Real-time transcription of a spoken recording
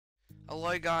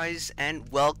Hello guys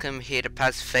and welcome here to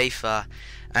FIFA.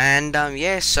 And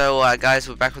yeah, so guys,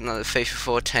 we're back with another FIFA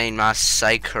 14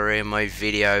 Marseille career mode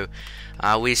video.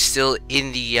 We're still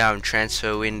in the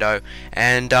transfer window,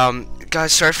 and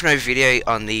guys, sorry for no video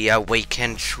on the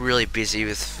weekend. Just really busy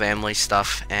with family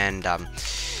stuff and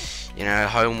you know,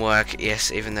 homework. Yes,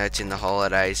 even though it's in the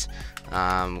holidays,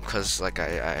 because like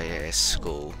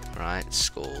school, right?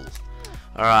 School.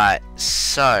 All right,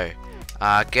 so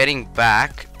getting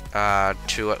back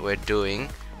to what we're doing,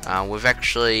 we've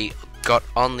actually got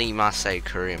on the Marseille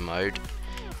career mode,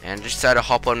 and just decided to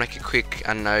hop on, make a quick,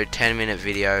 10-minute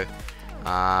video,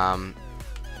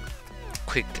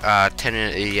 quick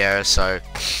 10-minute video. So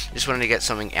just wanted to get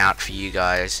something out for you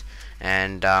guys,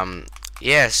 and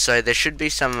yeah, so there should be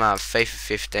some FIFA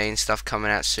 15 stuff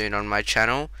coming out soon on my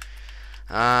channel.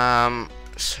 So I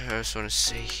just want to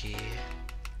see here.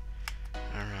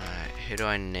 Alright, who do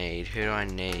I need?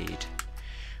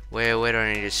 Where do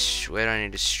I need to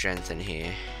strengthen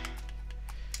here?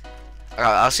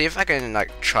 I'll see if I can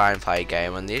like try and play a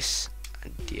game on this.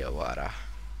 Dear water.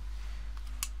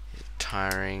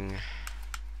 Tiring.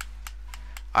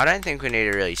 I don't think we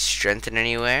need to really strengthen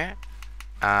anywhere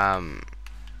at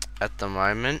the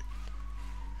moment,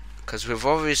 because we've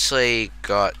obviously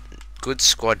got good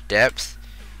squad depth.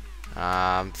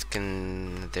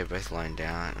 They're both lying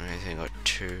down. I think I've got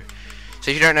two. So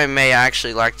if you don't know me, I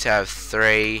actually like to have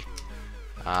three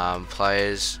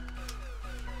players.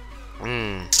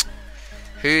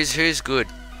 Who's good?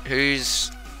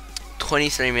 Who's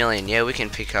 23 million? Yeah, we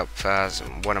can pick up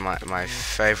one of my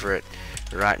favorite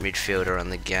right midfielder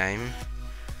on the game.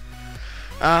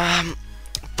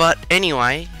 But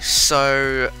anyway,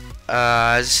 so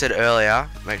as I said earlier,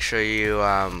 make sure you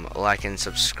like and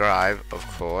subscribe, of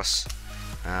course.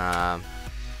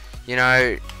 You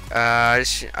know, I've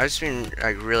just been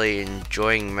like really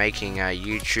enjoying making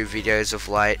YouTube videos of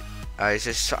late. I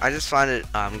just find it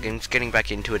getting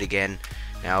back into it again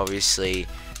now. Obviously,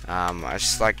 I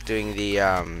just like doing the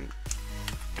I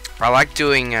like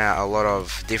doing a lot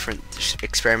of different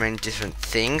different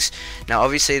things. Now,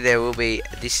 obviously, there will be.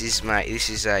 This is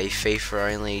a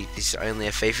FIFA only. This is only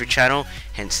a FIFA channel,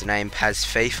 hence the name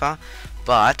FIFA.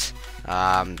 But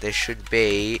there should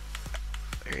be.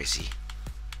 Where is he?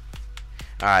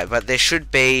 Alright, but there should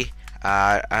be.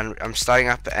 I'm starting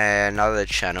up another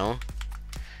channel.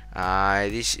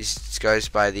 This goes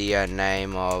by the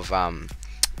name of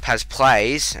Paz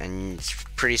Plays, and it's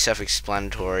pretty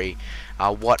self-explanatory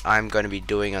what I'm going to be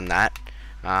doing on that.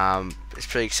 It's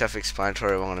pretty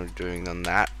self-explanatory what I'm doing on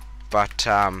that. But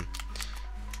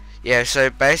yeah, so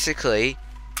basically,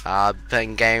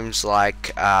 playing games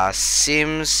like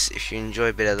Sims, if you enjoy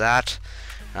a bit of that.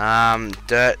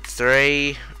 Dirt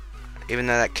 3, even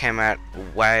though that came out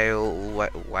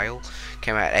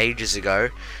came out ages ago.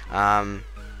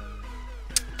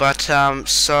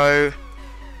 So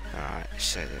alright,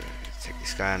 so take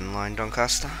this guy online,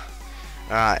 Doncaster.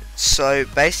 Alright, so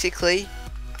basically,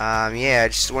 yeah, I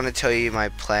just want to tell you my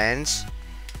plans.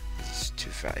 This is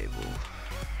too valuable.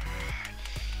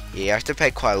 Yeah, I have to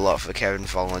pay quite a lot for Kevin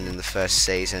Volland in the first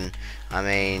season. I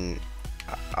mean,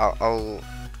 I'll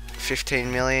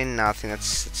 15 million? No, I think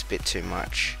that's a bit too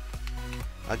much.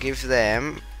 I'll give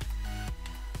them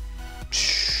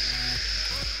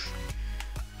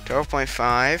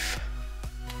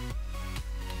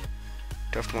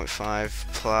 12.5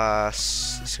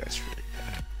 plus. This guy's really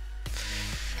bad.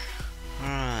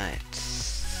 Alright,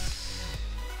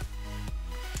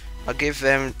 I'll give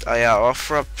them. Oh yeah, I'll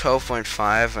offer up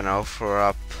 12.5 and I'll offer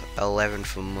up 11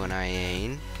 for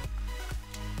Munayin.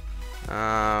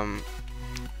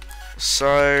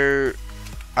 So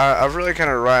I've really kind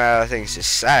of run out of things to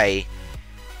say,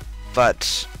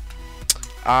 but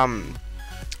oh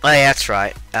yeah, that's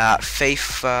right.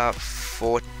 FIFA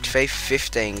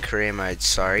 15 career mode.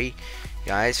 Sorry,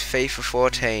 guys.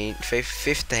 FIFA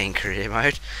 15 career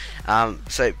mode.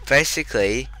 So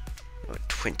basically,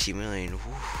 20 million.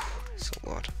 That's a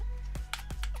lot.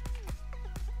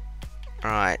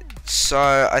 Alright,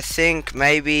 so I think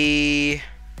maybe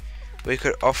we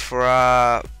could offer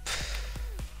up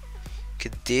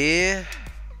Kadir.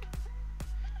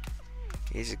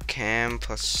 He's a cam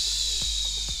plus.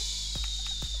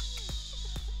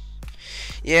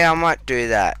 Yeah, I might do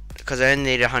that because I only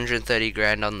need 130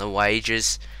 grand on the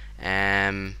wages.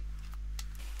 Alright,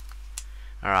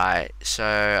 so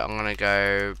I'm gonna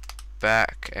go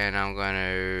back and I'm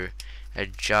gonna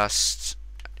adjust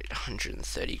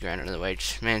 130 grand on the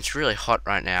wages. Man, it's really hot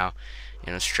right now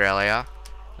in Australia.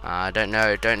 Don't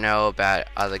know about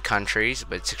other countries,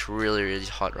 but it's really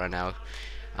hot right now.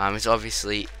 It's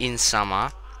obviously in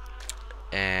summer,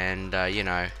 and you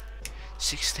know,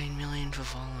 16 million for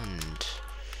Volland.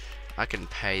 I can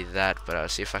pay that, but I'll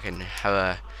see if I can have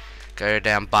a go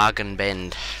down Bargain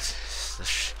Bend.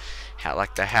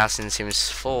 Like the house in Sims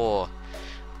 4.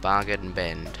 Bargain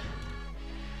Bend.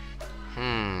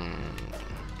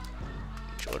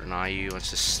 Jordan Ayew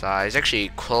wants to start. He's actually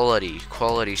quality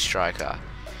striker.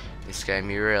 This game,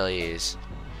 he really is.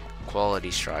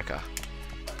 Quality striker.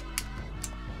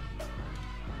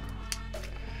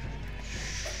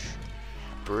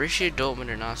 Borussia Dortmund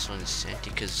and Arsenal and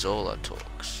Santi Cazorla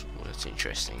talks. Well, that's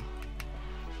interesting.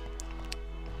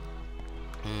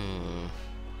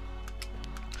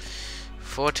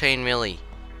 14 milli.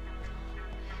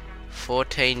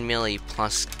 14 milli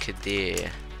plus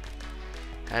Kadir.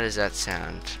 How does that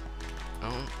sound?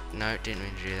 Oh, no, didn't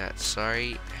mean to do that.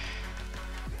 Sorry.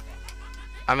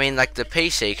 I mean, like, the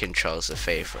PC controls of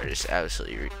FIFA are just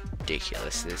absolutely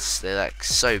ridiculous. They're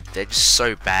just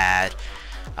so bad.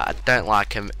 I don't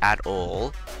like them at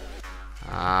all.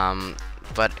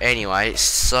 But anyway,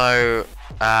 so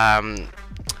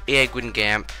EA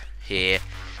Gamp here.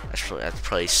 That's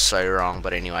probably so wrong,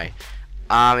 but anyway.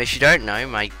 If you don't know,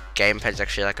 my gamepad's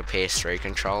actually like a PS3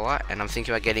 controller, and I'm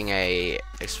thinking about getting a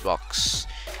Xbox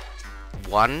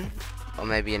One or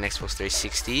maybe an Xbox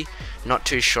 360. Not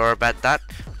too sure about that,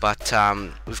 but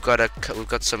we've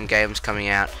got some games coming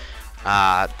out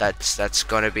that's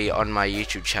going to be on my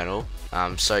YouTube channel.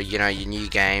 So you know, your new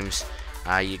games,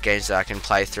 your games that I can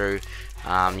play through.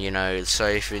 You know, so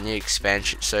if the new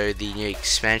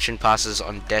expansion passes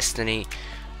on Destiny,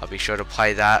 I'll be sure to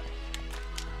play that.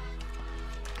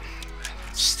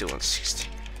 Still on 16.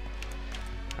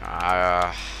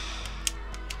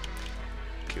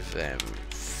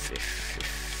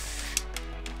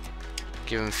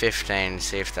 Give them 15.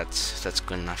 See if that's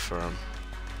good enough for them.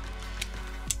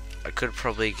 I could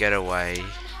probably get away.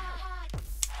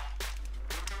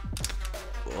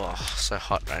 Oh, so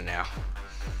hot right now.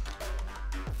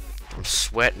 I'm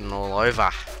sweating all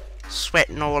over.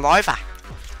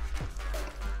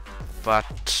 But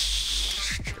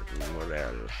what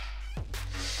else?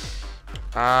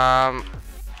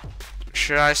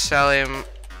 Should I sell him?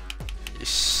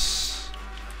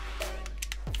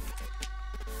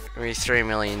 Maybe 3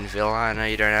 million Villa. I know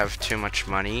you don't have too much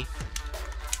money,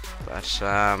 but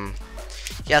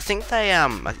yeah, I think they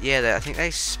I think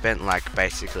they spent like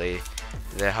basically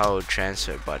their whole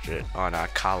transfer budget on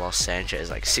Carlos Sanchez,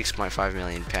 like £6.5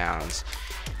 million,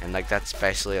 and like that's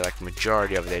basically like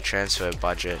majority of their transfer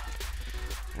budget.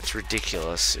 It's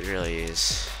ridiculous, it really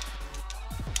is.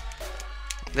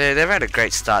 They've had a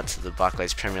great start to the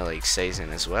Barclays Premier League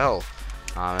season as well.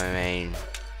 I mean,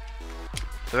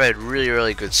 they've had a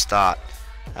really good start.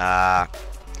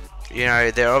 You know,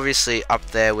 they're obviously up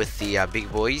there with the big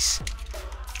boys.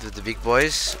 The big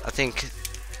boys. I think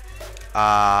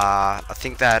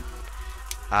that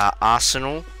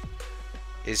Arsenal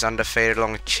is undefeated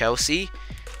along with Chelsea.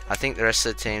 I think the rest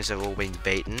of the teams have all been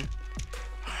beaten.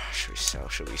 Should we sell?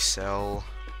 Should we sell?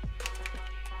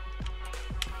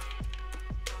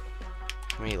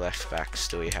 How many left backs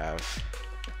do we have?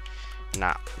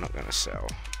 Nah, not gonna sell.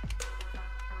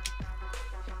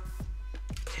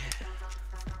 Yeah.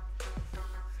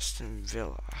 Aston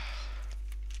Villa.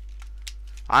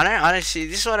 I don't see.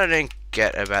 This is what I don't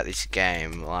get about this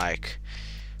game. Like,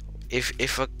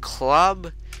 if a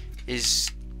club is,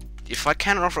 if I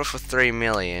can offer for 3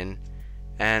 million,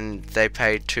 and they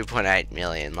paid 2.8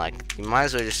 million, like, you might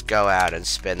as well just go out and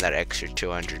spend that extra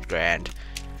 200 grand.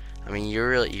 I mean, you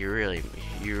really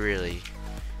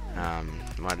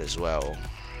might as well.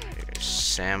 Here's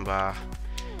Samba.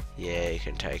 Yeah, you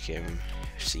can take him.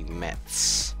 FC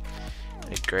Metz.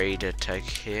 Agree to take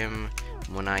him.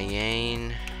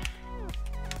 Munayin.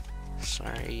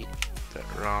 Sorry, got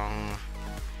that wrong.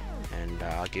 And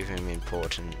I'll give him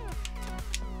important.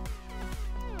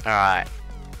 Alright.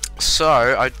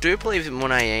 So, I do believe that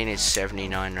Munayin is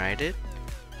 79 rated.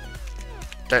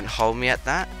 Don't hold me at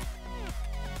that.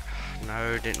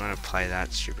 No, didn't want to play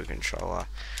that stupid controller.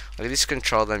 Like, this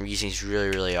controller I'm using is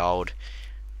really old.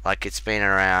 Like, it's been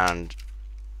around,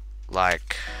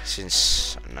 like,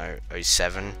 since, I don't know,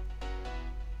 07.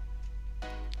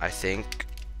 I think.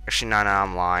 Actually, no,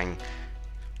 I'm lying.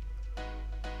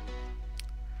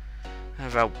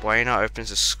 Valbuena opens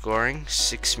the scoring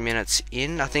 6 minutes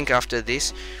in. I think after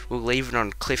this we'll leave it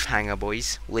on cliffhanger,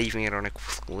 boys. We'll leave it on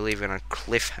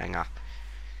cliffhanger.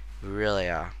 We really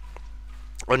are.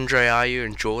 Andre Ayew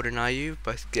and Jordan Ayew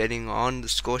both getting on the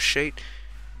score sheet.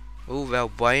 Oh,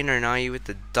 Valbuena and Ayew with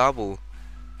the double.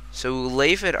 So we'll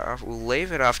leave it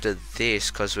after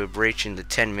this because we're breaching the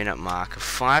 10-minute mark. A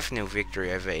 5-0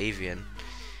 victory over Evian.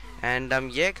 And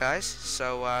yeah, guys.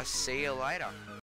 So see you later.